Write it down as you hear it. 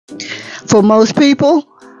For most people,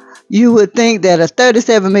 you would think that a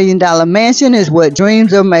 $37 million mansion is what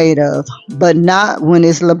dreams are made of, but not when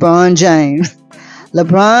it's LeBron James.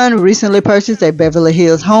 LeBron recently purchased a Beverly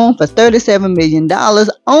Hills home for $37 million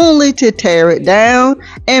only to tear it down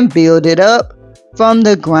and build it up from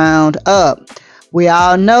the ground up. We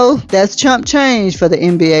all know that's chump change for the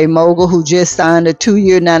NBA mogul who just signed a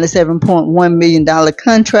 2-year, $97.1 million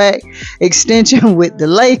contract extension with the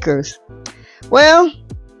Lakers. Well,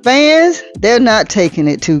 fans, they're not taking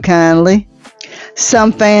it too kindly.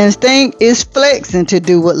 Some fans think it's flexing to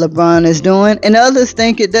do what LeBron is doing, and others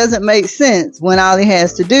think it doesn't make sense when all he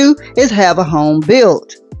has to do is have a home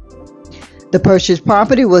built. The purchased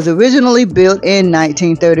property was originally built in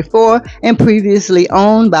 1934 and previously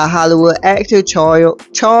owned by Hollywood actor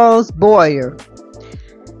Charles Boyer.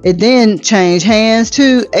 It then changed hands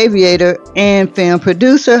to aviator and film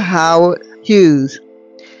producer Howard Hughes.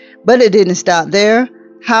 But it didn't stop there.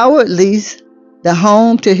 Howard leased the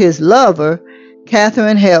home to his lover,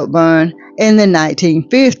 Katharine Hepburn, in the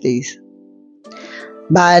 1950s.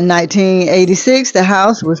 By 1986, the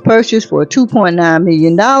house was purchased for $2.9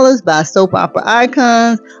 million by soap opera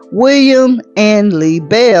icons William and Lee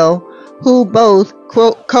Bell, who both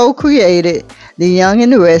co-created The Young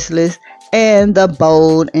and the Restless and The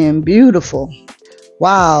Bold and Beautiful.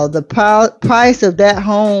 Wow, the price of that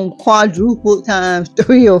home quadrupled times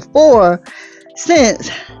 3 or 4 since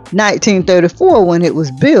 1934 when it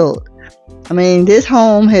was built. I mean, this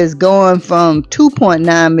home has gone from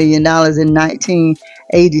 $2.9 million in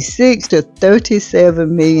 1986 to $37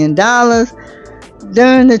 million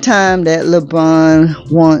during the time that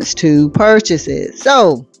LeBron wants to purchase it.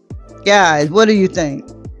 So, guys, what do you think?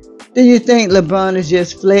 Do you think LeBron is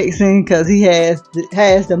just flexing because he has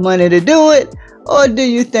the money to do it? Or do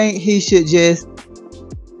you think he should just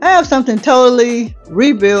have something totally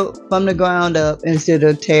rebuilt from the ground up instead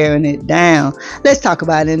of tearing it down? Let's talk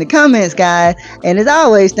about it in the comments, guys. And as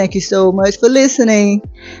always, thank you so much for listening.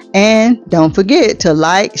 And don't forget to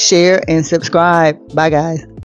like, share, and subscribe. Bye, guys.